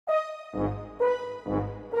Guys,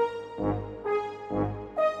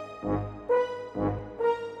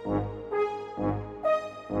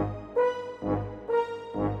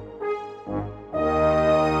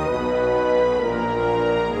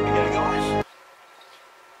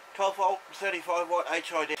 12 volt 35 watt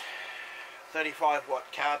HID, 35 watt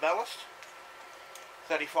car ballast,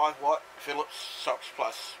 35 watt Philips SOX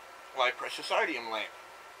Plus low pressure sodium lamp,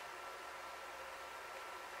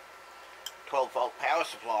 12 volt power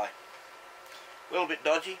supply. A little bit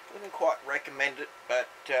dodgy, wouldn't quite recommend it, but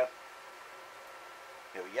here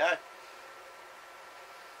we go.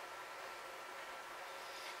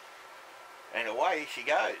 And away she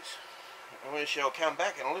goes. And we shall come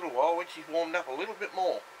back in a little while when she's warmed up a little bit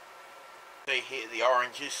more. See here the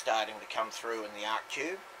orange is starting to come through in the arc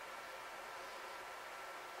tube.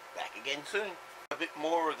 Back again soon. A bit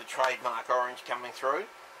more of the trademark orange coming through.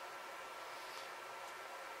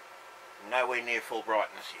 Nowhere near full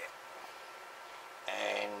brightness yet.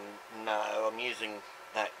 And no, I'm using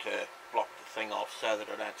that to block the thing off so that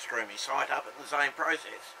I don't screw my sight up in the same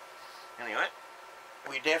process. Anyway,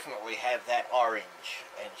 we definitely have that orange,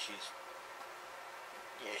 and she's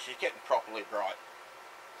getting properly bright.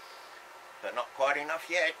 But not quite enough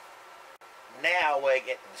yet. Now we're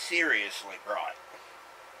getting seriously bright.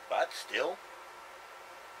 But still,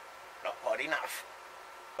 not quite enough.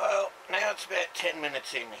 Well, now it's about 10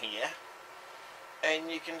 minutes in here.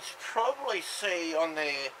 And you can probably see on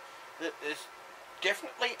there that there's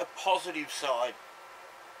definitely a positive side.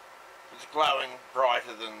 It's glowing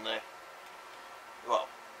brighter than the, well,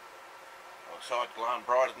 one side glowing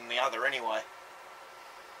brighter than the other anyway.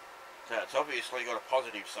 So it's obviously got a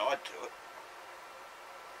positive side to it.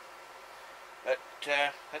 But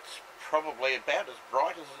that's probably about as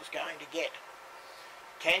bright as it's going to get.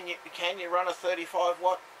 Can you run a 35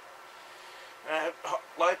 watt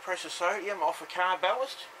low pressure sodium off a car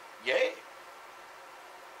ballast? Yeah.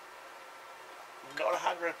 Not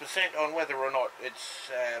 100% on whether or not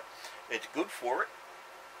it's good for it,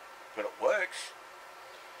 but it works.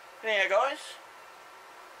 Anyhow guys,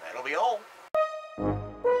 that'll be all.